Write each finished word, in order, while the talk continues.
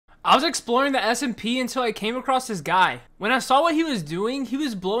I was exploring the SMP until I came across this guy. When I saw what he was doing, he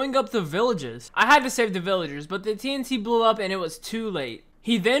was blowing up the villages. I had to save the villagers, but the TNT blew up and it was too late.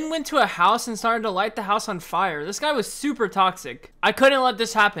 He then went to a house and started to light the house on fire. This guy was super toxic. I couldn't let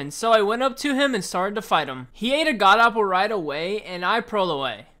this happen, so I went up to him and started to fight him. He ate a god apple right away, and I pearled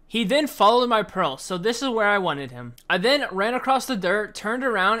away. He then followed my pearl, so this is where I wanted him. I then ran across the dirt, turned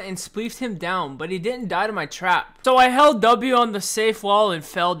around, and spleefed him down, but he didn't die to my trap. So I held W on the safe wall and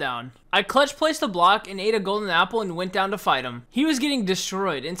fell down. I clutch placed a block and ate a golden apple and went down to fight him. He was getting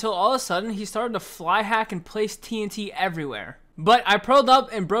destroyed until all of a sudden he started to fly hack and place TNT everywhere. But I pearled up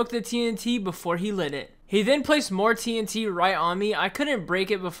and broke the TNT before he lit it. He then placed more TNT right on me. I couldn't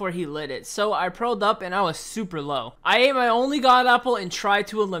break it before he lit it, so I pearled up and I was super low. I ate my only god apple and tried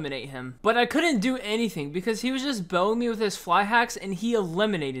to eliminate him. But I couldn't do anything because he was just bowing me with his fly hacks and he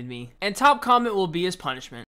eliminated me. And top comment will be his punishment.